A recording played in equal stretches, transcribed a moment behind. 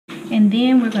and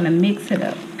then we're gonna mix it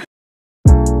up.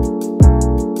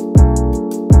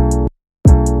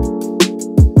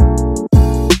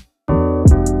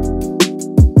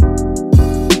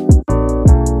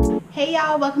 Hey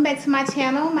y'all, welcome back to my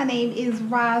channel. My name is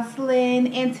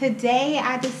Roslyn, and today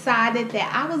I decided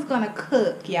that I was gonna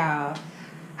cook, y'all.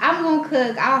 I'm gonna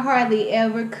cook. I hardly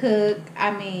ever cook.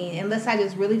 I mean, unless I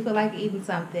just really feel like eating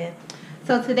something.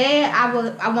 So today I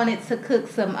wanted to cook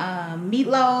some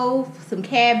meatloaf, some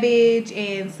cabbage,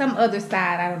 and some other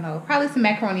side. I don't know, probably some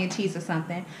macaroni and cheese or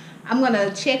something. I'm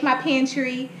gonna check my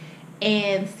pantry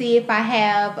and see if I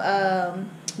have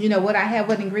you know, what I have,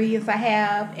 what ingredients I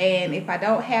have, and if I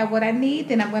don't have what I need,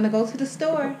 then I'm gonna go to the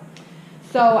store.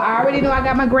 So I already know I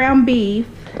got my ground beef.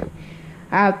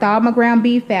 I thawed my ground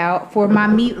beef out for my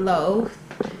meatloaf,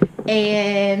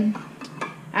 and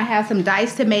I have some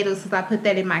diced tomatoes because I put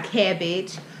that in my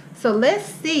cabbage. So let's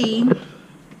see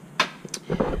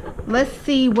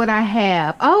what I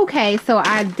have. Okay, so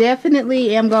I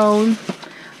definitely am going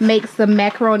to make some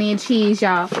macaroni and cheese,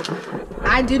 y'all.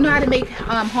 I do know how to make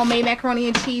homemade macaroni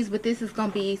and cheese, but this is going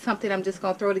to be something I'm just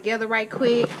going to throw together right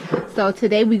quick. So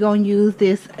today we're going to use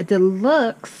this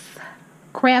deluxe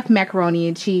Kraft macaroni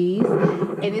and cheese,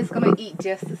 and it's going to eat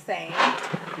just the same.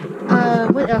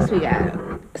 What else we got?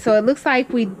 So it looks like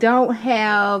we don't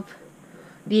have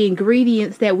the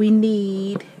ingredients that we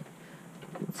need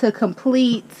to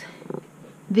complete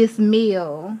this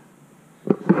meal.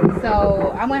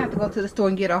 So I'm going to have to go to the store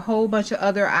and get a whole bunch of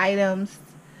other items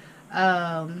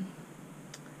to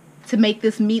make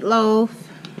this meatloaf,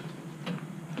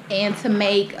 and to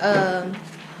make I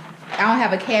don't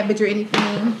have a cabbage or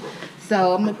anything,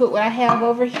 so I'm gonna put what I have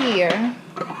over here,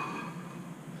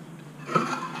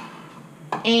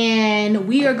 and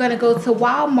we are gonna go to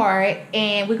Walmart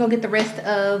and we're gonna get the rest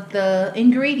of the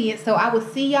ingredients. So I will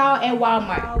see y'all at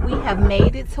Walmart. We have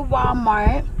made it to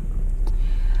Walmart,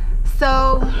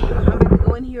 so I'm about to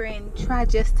go in here and try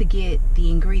just to get the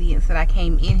ingredients that I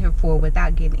came in here for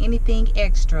without getting anything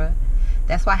extra.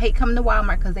 That's why I hate coming to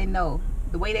Walmart, because they know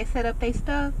the way they set up their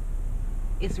stuff,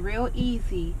 it's real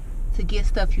easy to get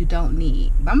stuff you don't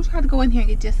need. But I'm gonna try to go in here and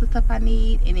get just the stuff I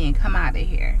need and then come out of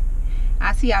here.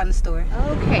 I'll see y'all in the store.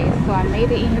 Okay, so I made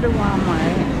it in here to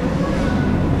Walmart,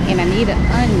 and I need an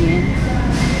onion,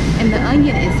 and the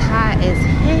onion is high as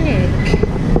heck.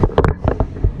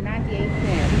 98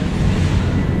 cents.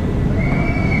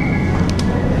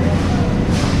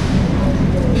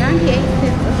 98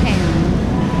 cents a pound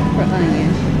for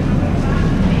onion.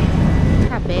 Look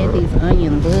how bad these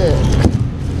onions look.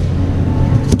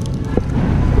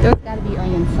 There's gotta be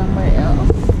onion somewhere else.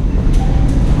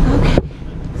 Okay,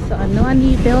 so I know I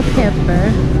need bell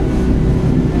pepper.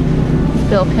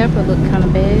 Bell pepper look kind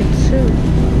of bad too.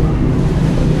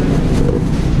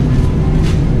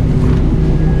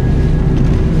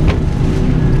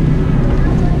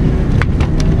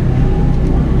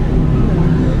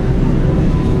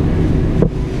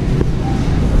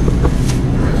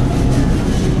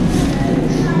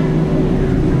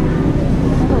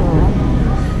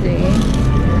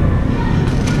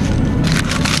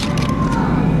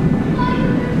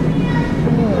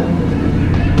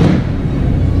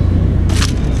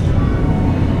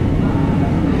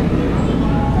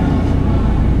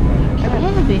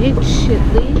 At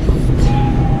least,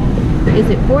 is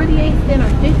it 48 cents or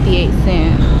 58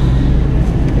 cents?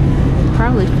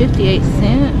 Probably 58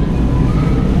 cents.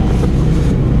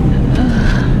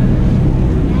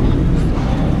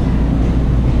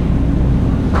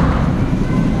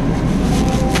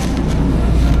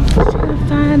 Trying to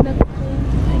find the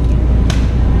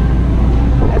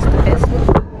that's the best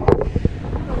one.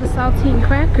 The saltine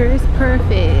crackers,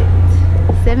 perfect.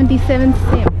 77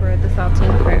 cents for the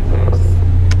saltine crackers.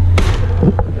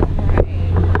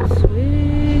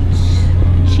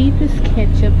 Cheapest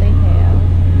ketchup they have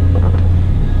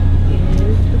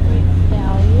is the Great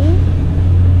Value.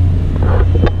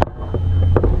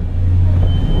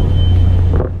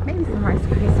 Maybe some Rice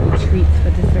Krispie treats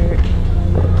for dessert.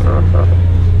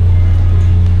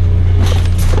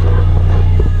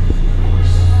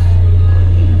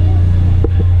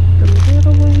 The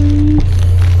little ones.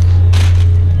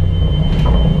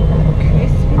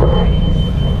 Crispy Rice.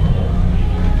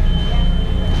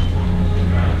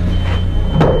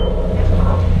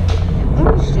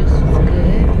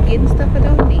 Getting stuff I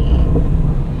don't need.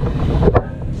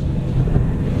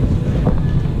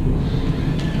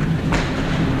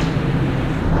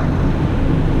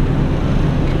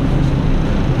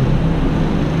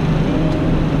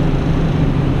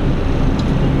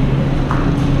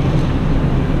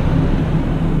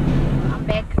 I'm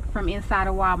back from inside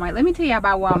of Walmart. Let me tell you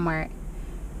about Walmart.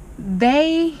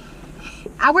 They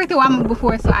I worked at Walmart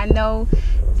before, so I know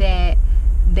that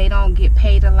they don't get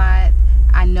paid a lot.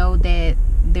 I know that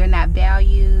they're not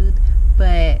valued,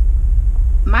 but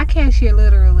my cashier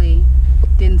literally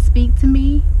didn't speak to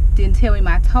me, didn't tell me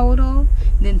my total,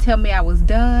 didn't tell me I was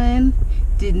done,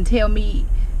 didn't tell me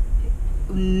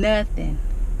nothing.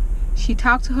 She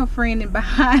talked to her friend and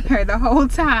behind her the whole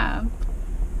time,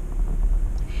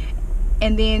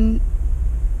 and then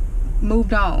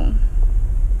moved on.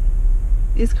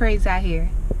 It's crazy out here.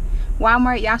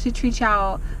 Walmart, y'all should treat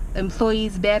y'all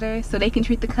employees better so they can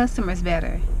treat the customers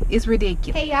better. It's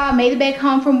ridiculous. Hey y'all, made it back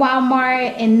home from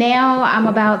Walmart, and now I'm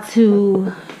about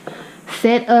to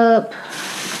set up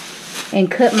and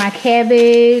cut my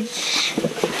cabbage,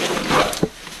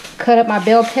 cut up my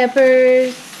bell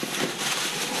peppers,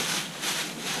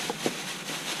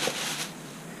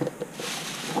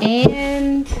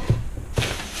 and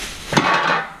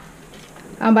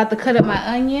I'm about to cut up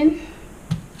my onion.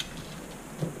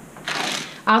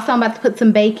 Also, I'm about to put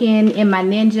some bacon in my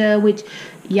Ninja, which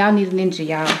y'all need a Ninja,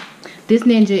 y'all. This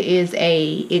Ninja is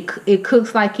it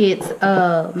cooks like it's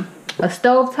a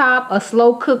stovetop, a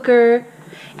slow cooker,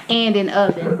 and an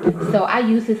oven. So I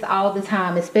use this all the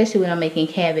time, especially when I'm making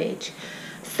cabbage.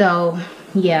 So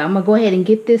yeah, I'm gonna go ahead and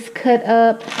get this cut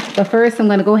up. But first, I'm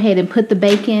gonna go ahead and put the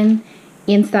bacon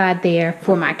inside there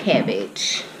for my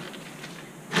cabbage.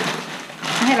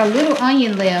 I had a little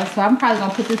onion left, so I'm probably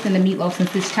gonna put this in the meatloaf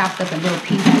since it's chopped up in little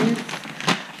pieces.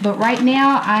 But right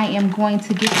now, I am going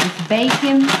to get this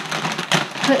bacon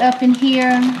put up in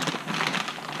here.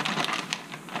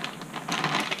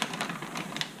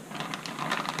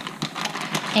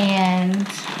 And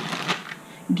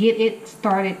get it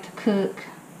started to cook.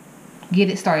 Get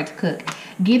it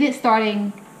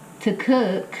starting to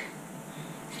cook.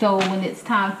 So when it's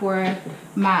time for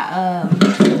my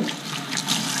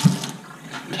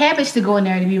cabbage to go in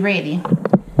there to be ready.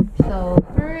 So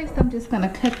first I'm just gonna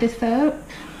cut this up,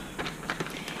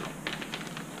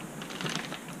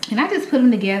 and I just put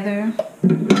them together,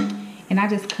 and I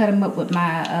just cut them up with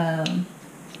my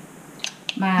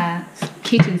my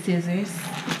kitchen scissors.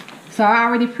 So I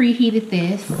already preheated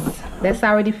this. That's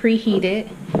already preheated.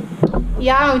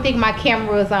 Y'all don't think my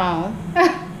camera was on.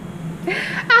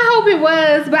 I hope it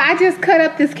was, but I just cut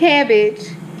up this cabbage.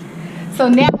 So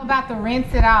now I'm about to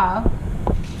rinse it off.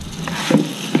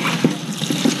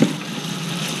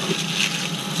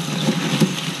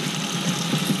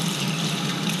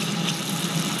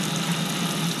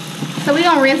 So we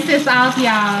gonna rinse this off,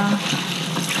 y'all.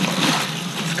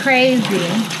 It's crazy.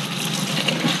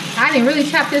 I didn't really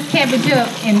chop this cabbage up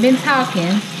and been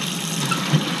talking.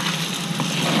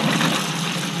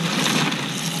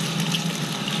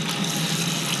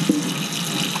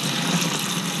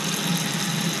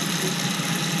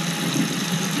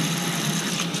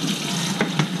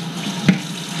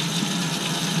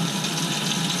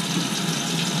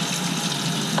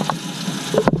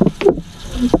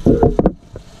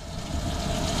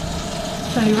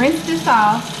 So we rinse this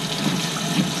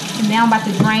off, and now I'm about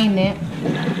to drain it.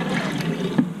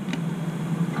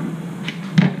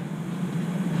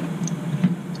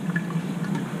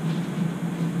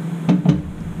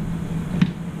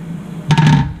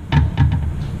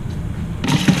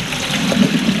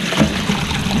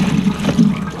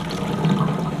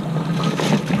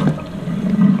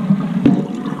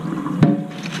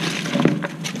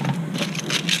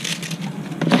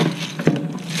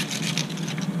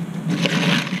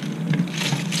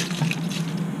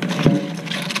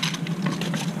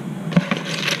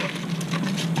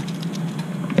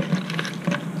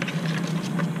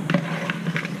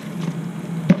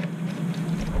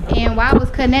 And while I was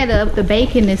cutting that up, the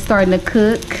bacon is starting to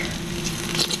cook.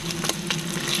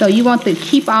 So you want to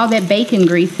keep all that bacon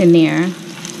grease in there,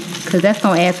 because that's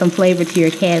going to add some flavor to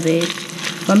your cabbage.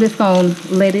 So I'm just going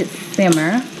to let it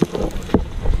simmer.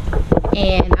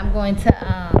 And I'm going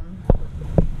to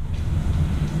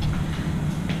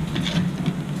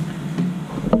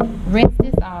rinse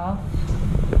this off.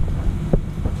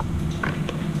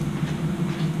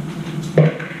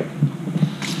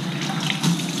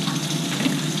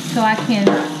 So I can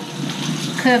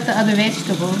cut up the other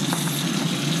vegetables.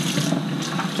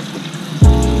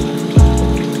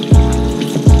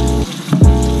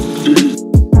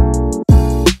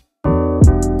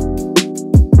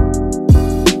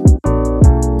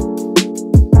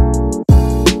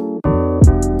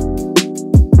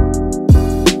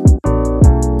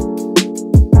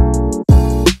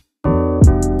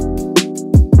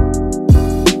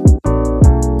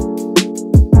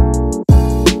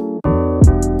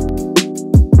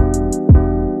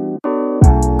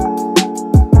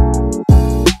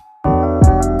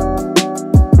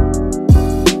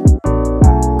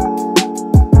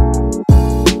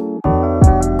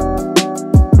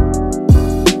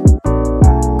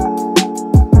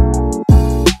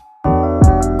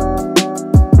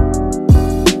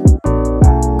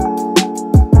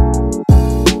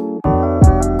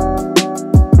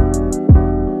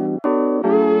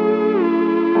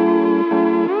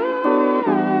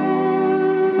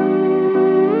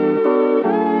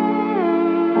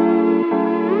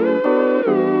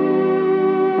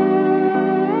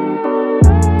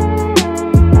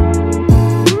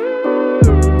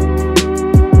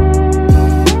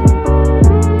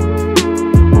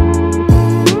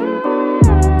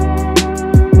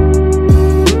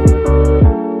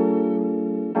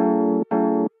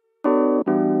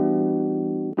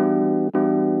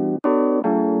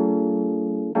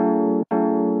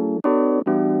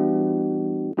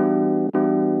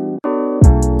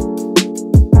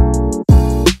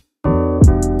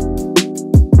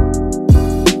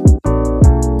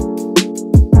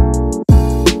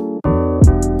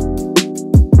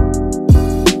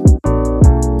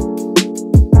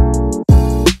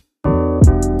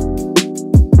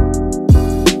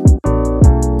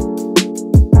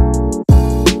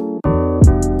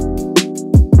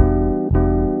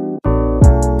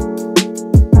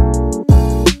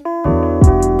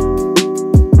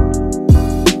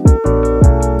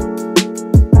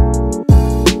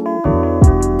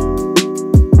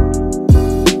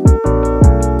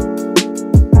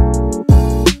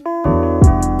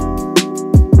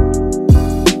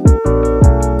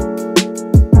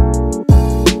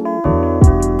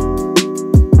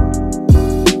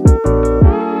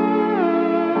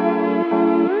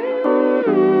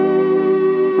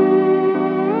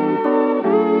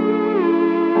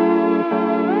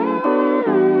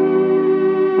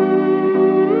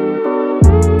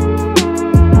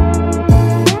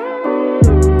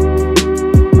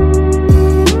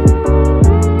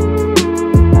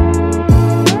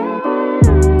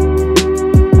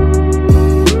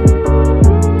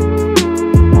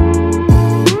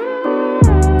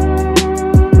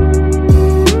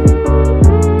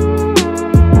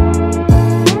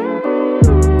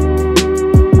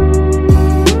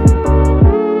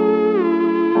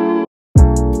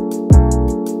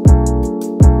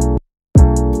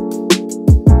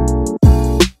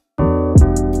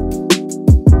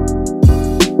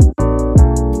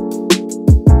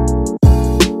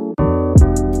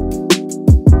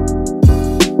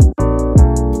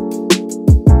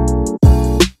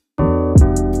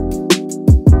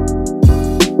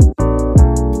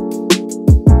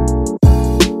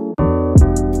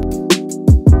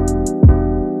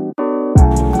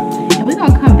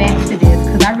 back to this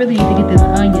because I really need to get this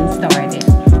onion started.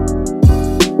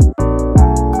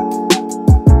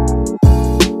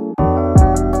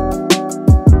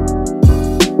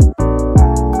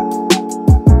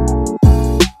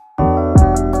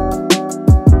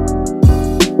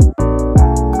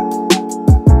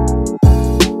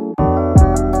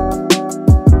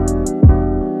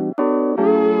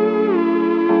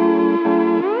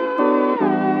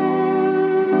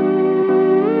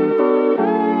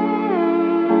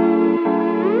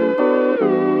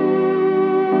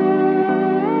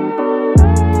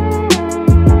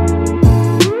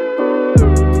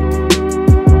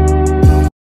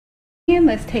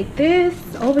 Let's take this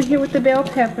over here with the bell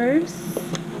peppers.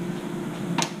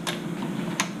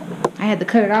 I had to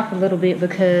cut it off a little bit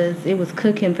because it was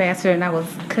cooking faster than I was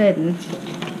cutting.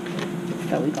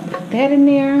 So we're gonna put that in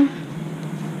there.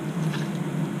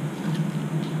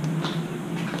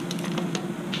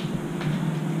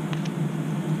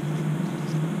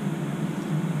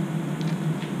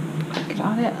 Get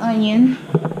all that onion.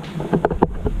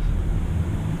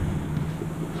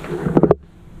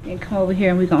 And come over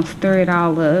here and we're gonna stir it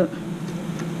all up.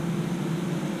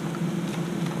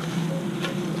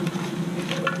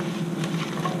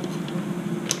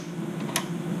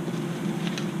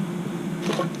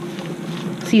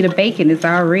 See, the bacon is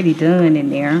already done in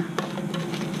there.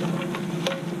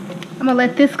 I'm gonna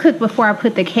let this cook before I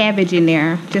put the cabbage in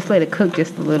there. Just let it cook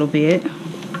just a little bit.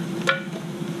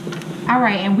 All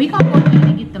right, and we're gonna go ahead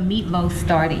and get the meatloaf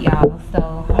started, y'all.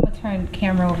 So I'm gonna turn the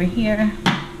camera over here.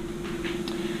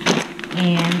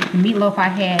 And the meatloaf I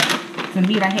had, the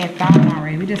meat I had thawed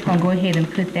already. We're just gonna go ahead and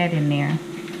put that in there.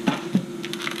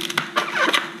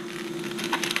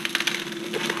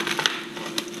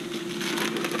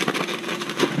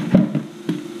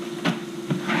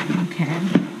 Okay.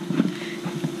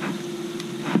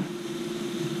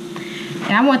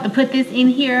 And I want to put this in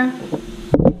here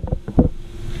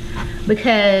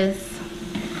because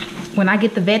when I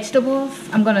get the vegetables,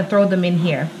 I'm gonna throw them in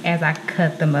here as I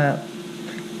cut them up.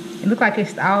 It looks like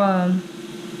it's all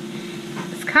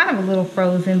it's kind of a little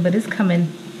frozen, but it's coming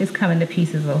to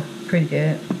pieces pretty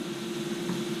good.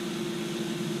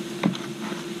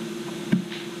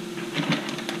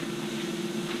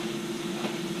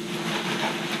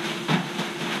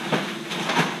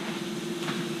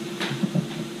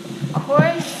 Of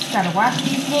course, gotta wash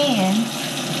these hands.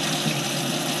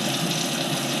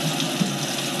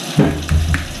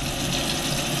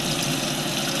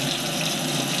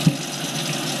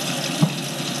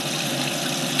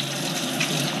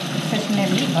 That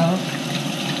meatloaf.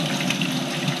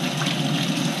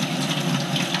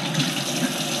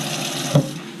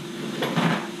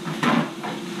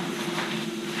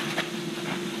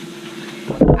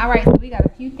 All right, so we got a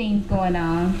few things going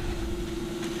on.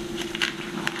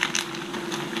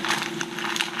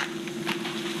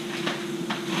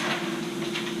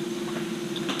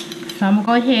 So I'm gonna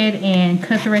go ahead and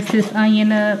cut the rest of this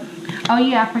onion up. Oh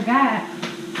yeah, I forgot.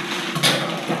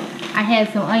 I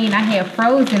had some onion I had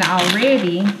frozen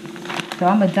already, so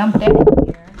I'm gonna dump that in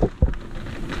here.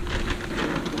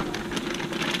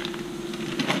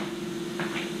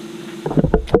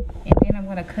 And then I'm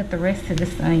gonna cut the rest of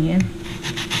this onion.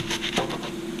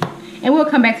 And we'll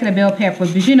come back to the bell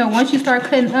peppers, but you know, once you start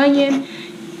cutting onion,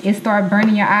 it starts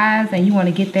burning your eyes and you want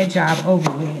to get that job over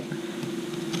with.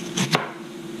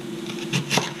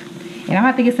 And I'm gonna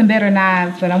have to get some better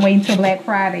knives, but I'm waiting till Black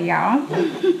Friday, y'all.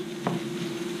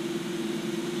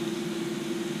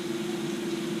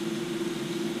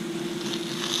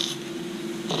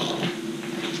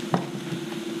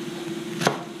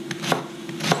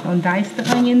 So dice the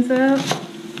onions up.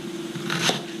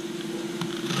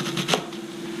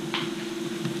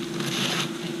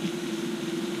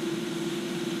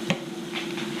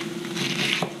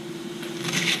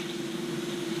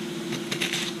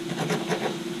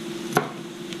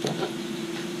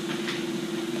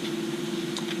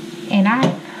 And I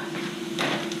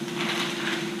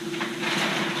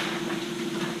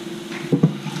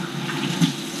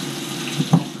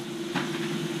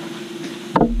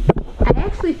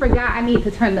actually forgot I need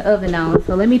to turn the oven on.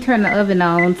 So let me turn the oven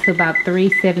on to about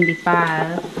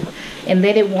 375 and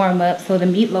let it warm up so the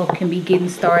meatloaf can be getting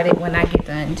started when I get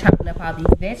done chopping up all these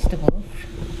vegetables.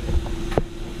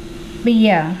 But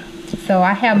yeah, so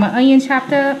I have my onion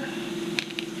chopped up.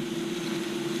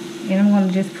 And I'm going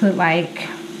to just put like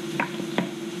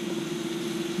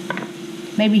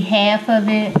maybe half of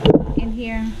it in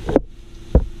here.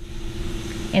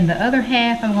 And the other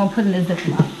half I'm going to put in the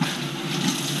Ziploc.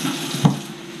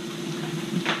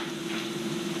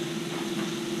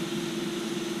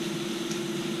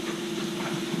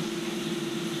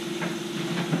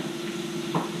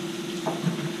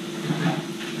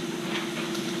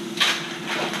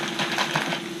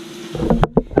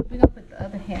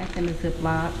 in the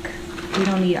Ziploc. We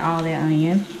don't need all that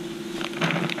onion.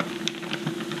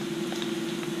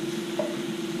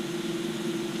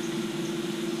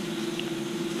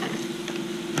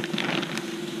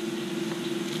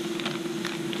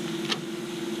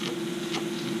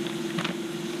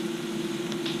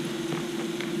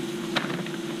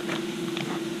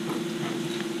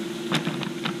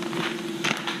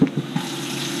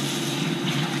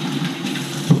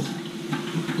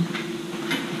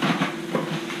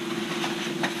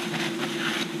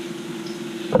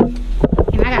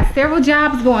 Several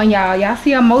jobs going, y'all. Y'all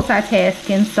see I'm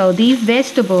multitasking. So these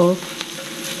vegetables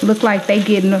look like they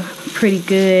getting pretty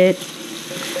good.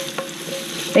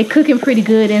 They cooking pretty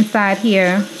good inside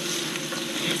here.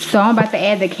 So I'm about to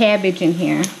add the cabbage in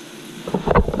here.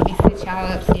 Let me sit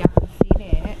y'all up so y'all can see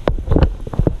that.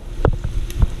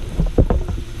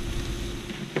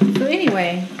 So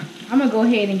anyway, I'm gonna go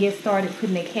ahead and get started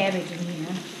putting the cabbage in here.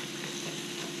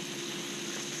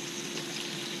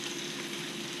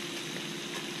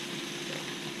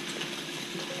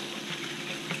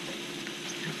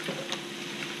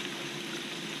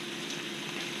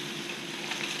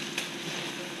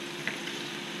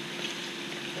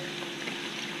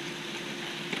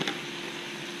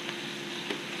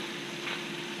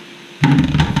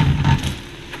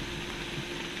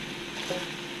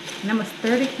 And I'm going to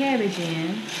stir the cabbage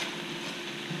in.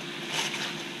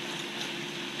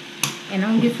 And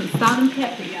I'm going to get some salt and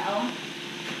pepper, y'all.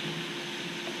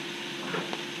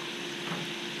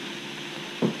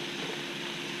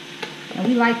 And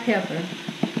we like pepper.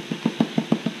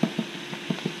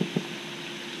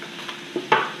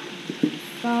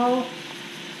 Salt.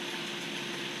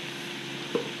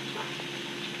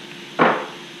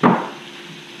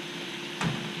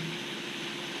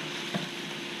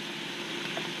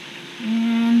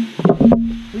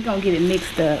 We're gonna get it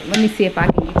mixed up. Let me see if I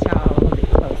can get y'all a little bit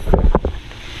closer.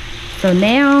 So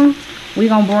now we're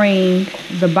gonna bring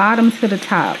the bottom to the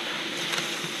top.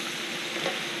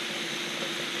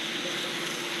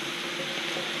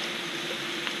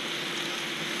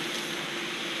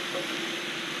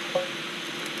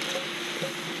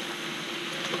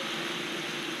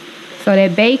 So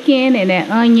that bacon and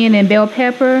that onion and bell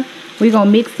pepper, we're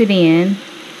gonna mix it in.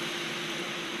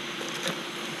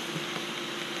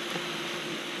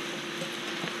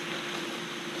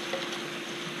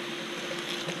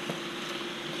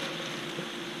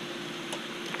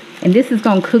 And this is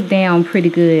gonna cook down pretty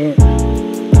good.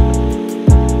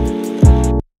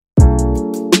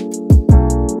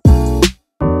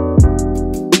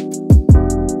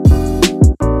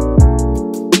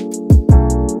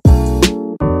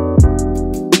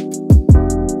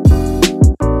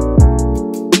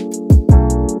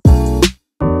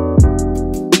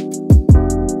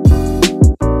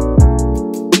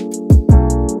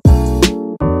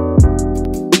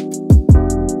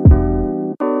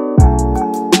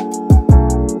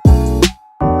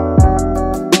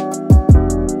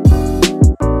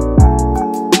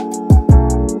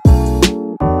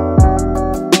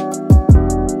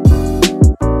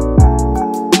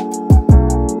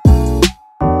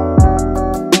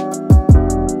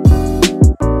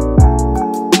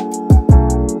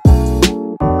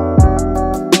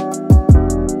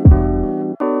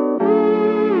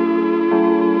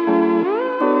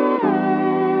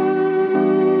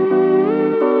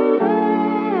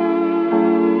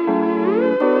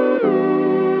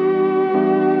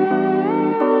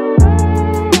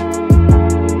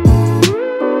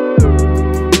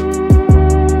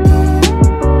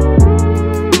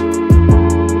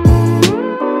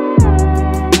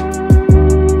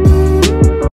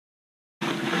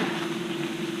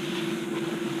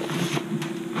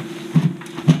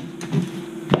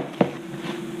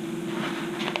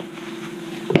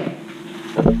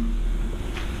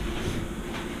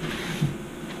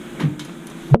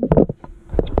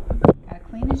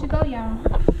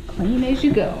 Clean as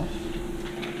you go.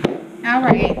 All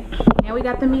right, now we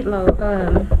got the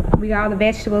meatloaf. We got all the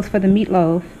vegetables for the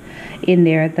meatloaf in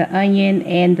there, the onion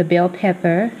and the bell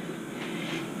pepper.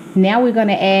 Now we're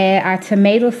gonna add our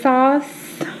tomato sauce,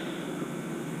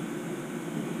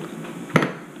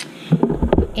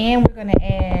 and we're gonna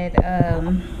add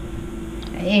an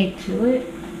egg to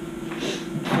it.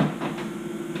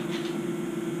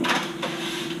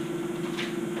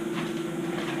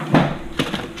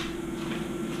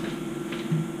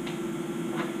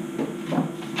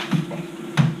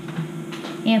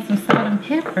 And some salt and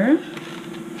pepper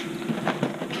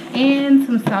and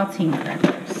some saltine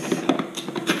crackers.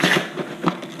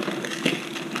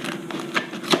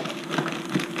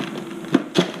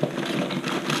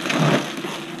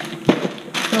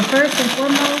 So first and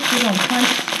foremost, we're going to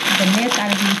punch the mess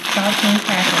out of these saltine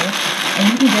crackers. And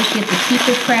you can just get the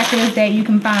cheapest crackers that you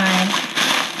can find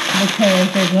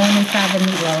because they're going inside the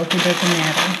meatloaf. It doesn't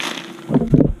matter.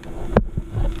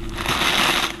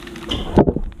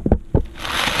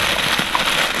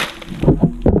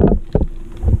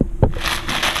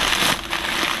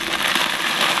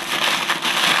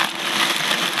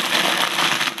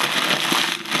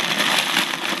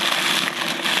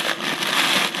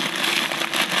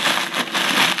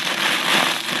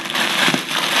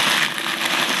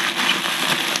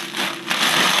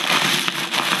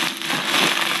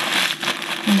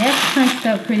 And that's crunched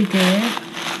up pretty good.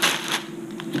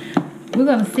 We're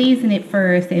going to season it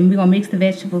first and we're going to mix the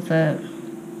vegetables up.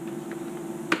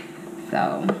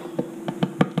 So,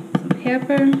 some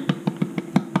pepper.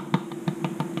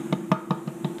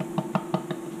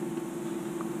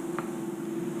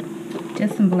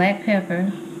 Just some black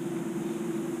pepper.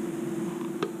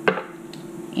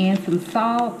 And some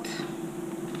salt.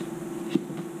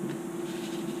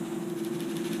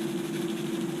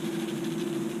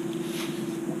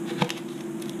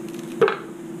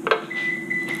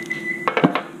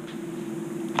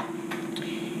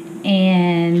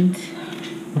 And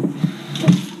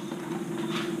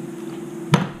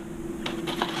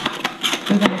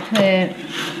we're going to put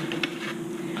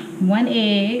 1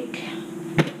 egg,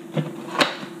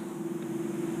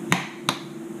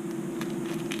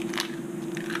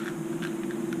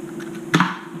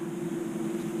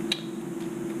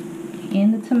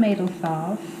 in the tomato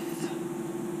sauce.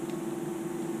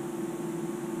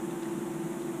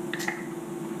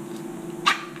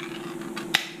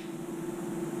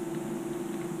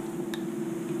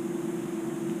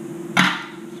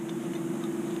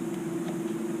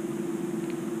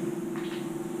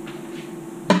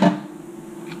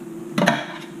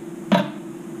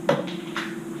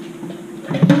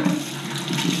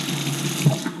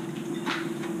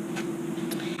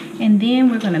 And then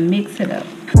we're going to mix it up.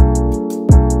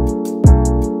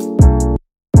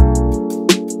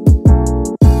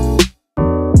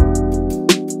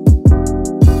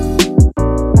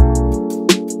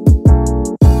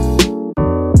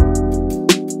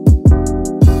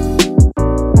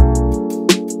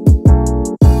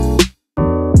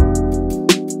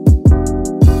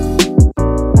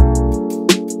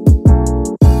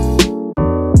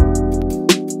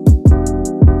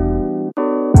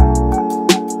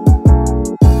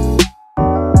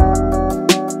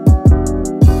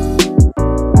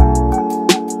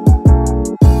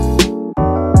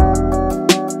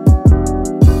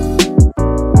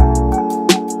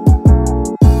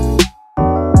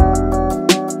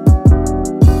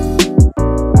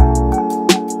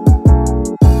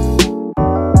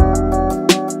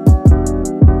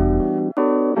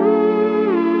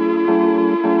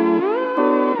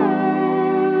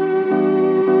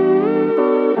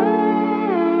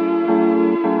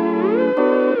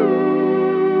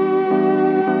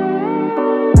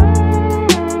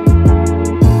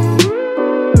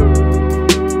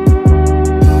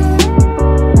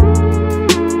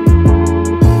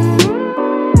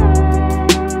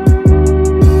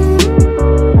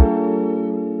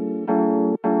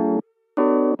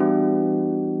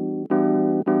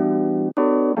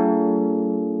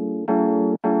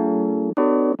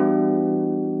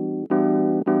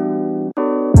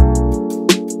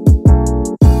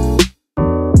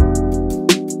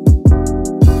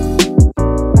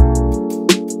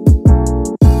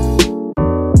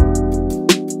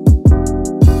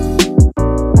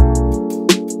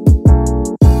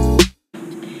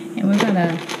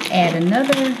 Add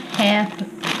another half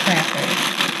cracker.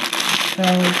 So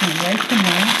we can erase them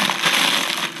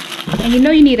out. And you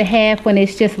know you need a half when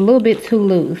it's just a little bit too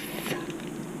loose.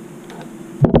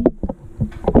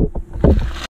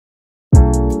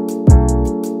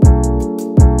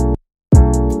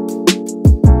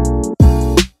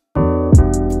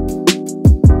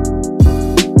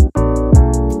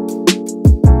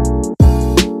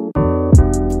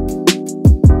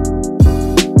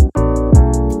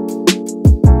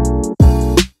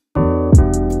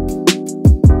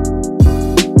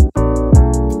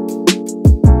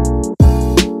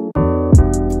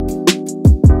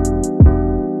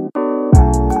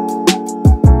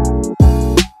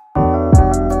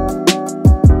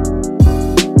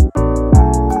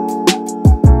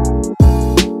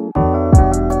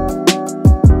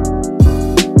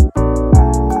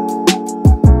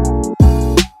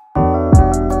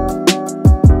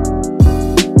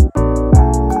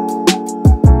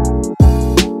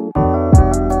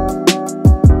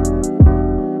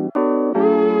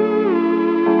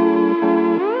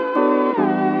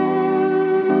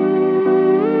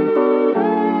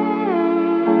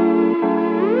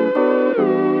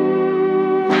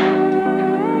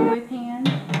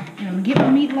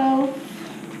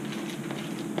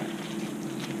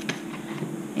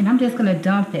 just gonna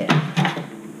dump it.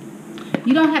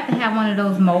 You don't have to have one of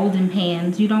those molding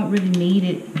pans. You don't really need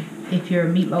it if your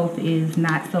meatloaf is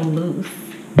not so loose.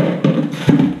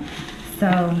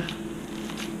 So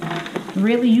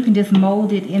really you can just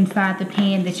mold it inside the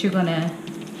pan that you're gonna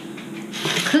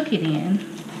cook it in.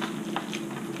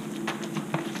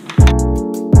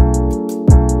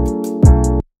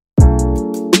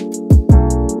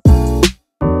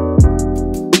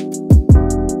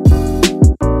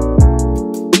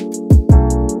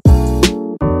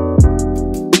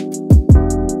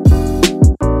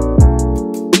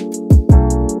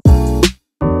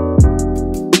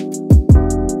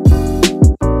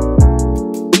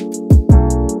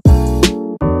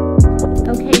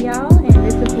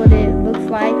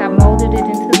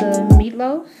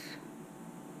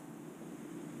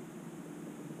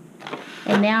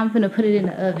 And now I'm gonna put it in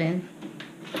the oven.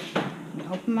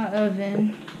 Open my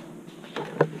oven.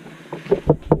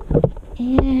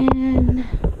 And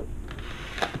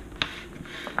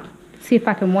see if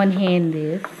I can one-hand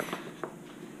this.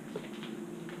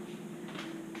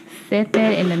 Set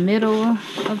that in the middle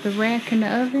of the rack in the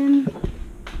oven.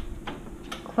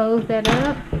 Close that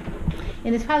up.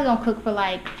 And it's probably gonna cook for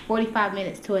like 45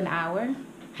 minutes to an hour.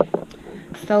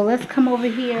 So let's come over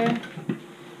here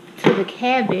to the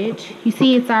cabbage. You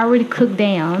see it's already cooked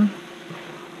down.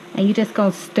 And you're just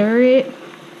gonna stir it.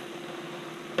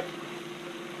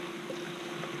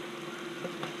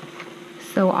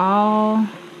 So all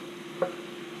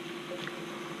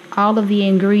of the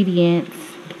ingredients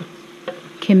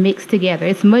can mix together.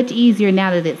 It's much easier now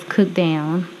that it's cooked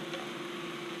down.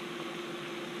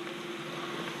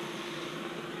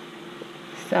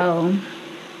 So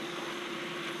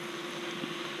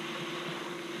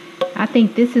I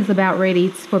think this is about ready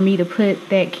for me to put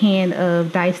that can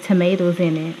of diced tomatoes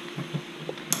in it.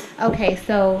 Okay,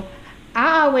 so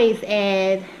I always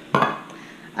add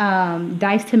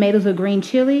diced tomatoes or green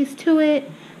chilies to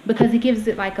it because it gives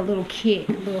it like a little kick,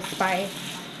 a little spice.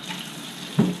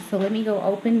 So let me go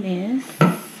open this.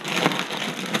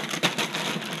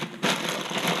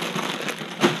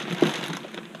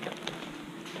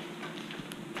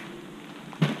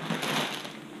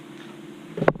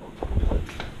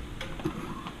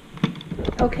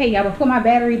 Okay, y'all, before my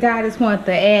battery died, I just wanted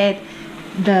to add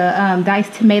the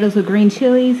diced tomatoes with green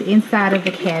chilies inside of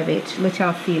the cabbage. Let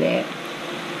y'all see that.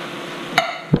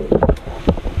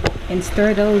 And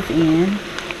stir those in.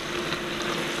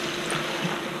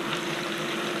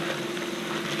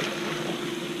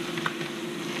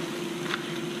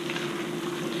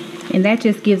 And that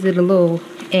just gives it a little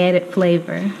added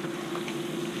flavor.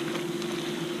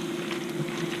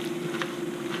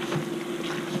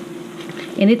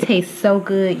 And it tastes so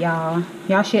good, y'all.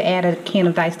 Y'all should add a can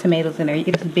of diced tomatoes in there. You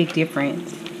get a big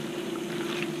difference.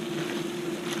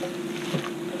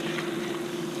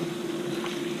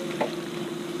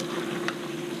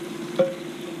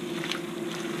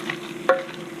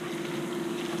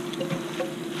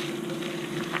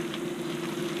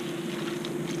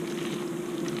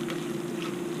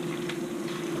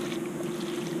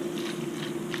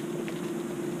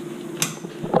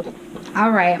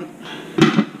 All right.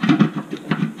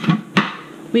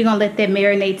 We're gonna let that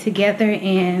marinate together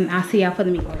and I'll see y'all for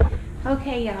the meatloaf.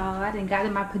 Okay, y'all, I done got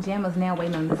in my pajamas now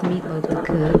waiting on this meatloaf to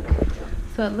cook.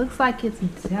 So it looks like it's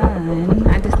done.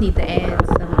 I just need to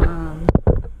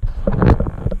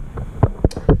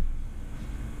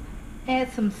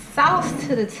add some sauce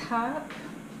to the top.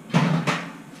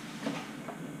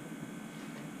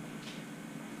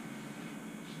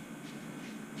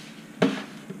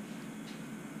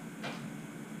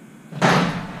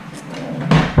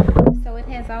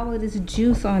 All of this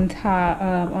juice on top,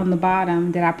 on the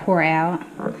bottom that I pour out.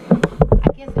 I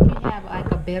guess if you have like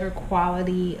a better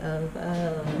quality of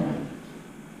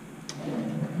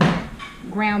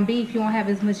ground beef, you won't have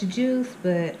as much juice,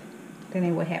 but that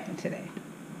ain't what happened today.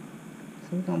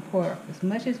 So we're gonna pour as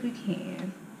much as we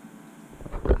can.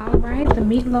 All right, the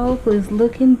meatloaf is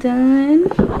looking done.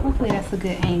 Hopefully that's a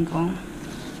good angle.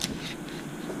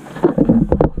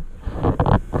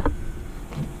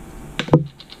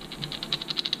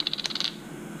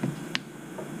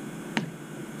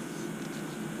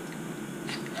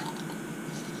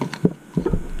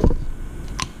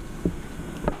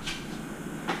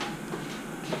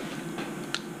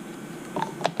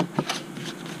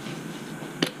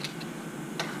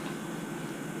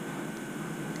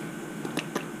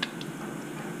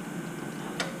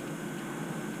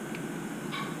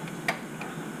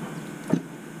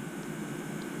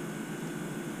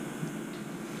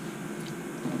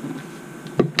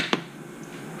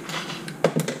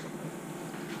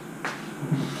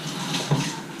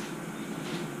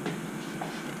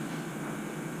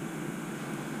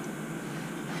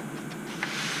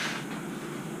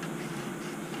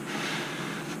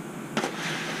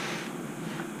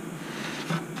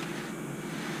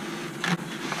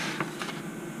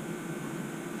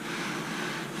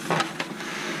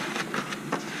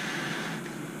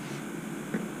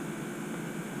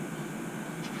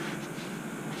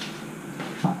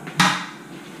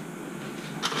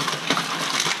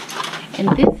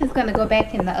 And this is gonna go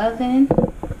back in the oven.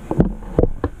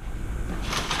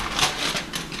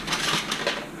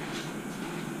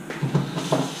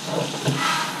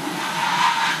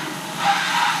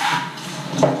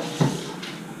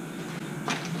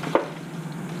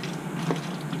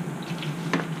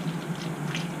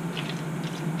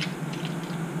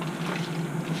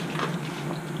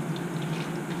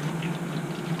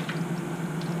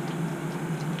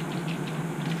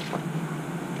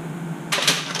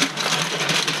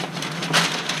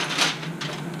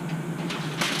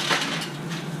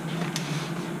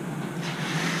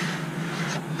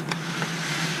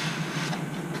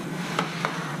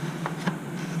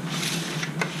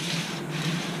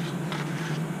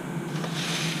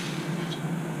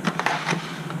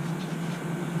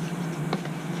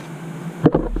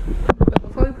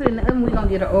 Put in the oven, we're gonna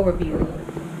get an overview.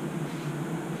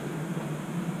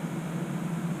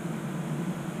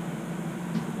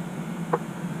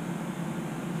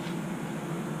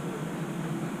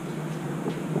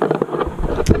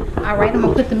 Alright, I'm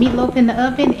gonna put the meatloaf in the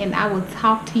oven and I will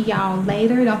talk to y'all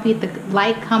later. Don't forget to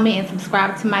like, comment, and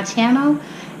subscribe to my channel.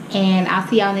 And I'll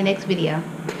see y'all in the next video.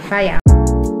 Bye, y'all.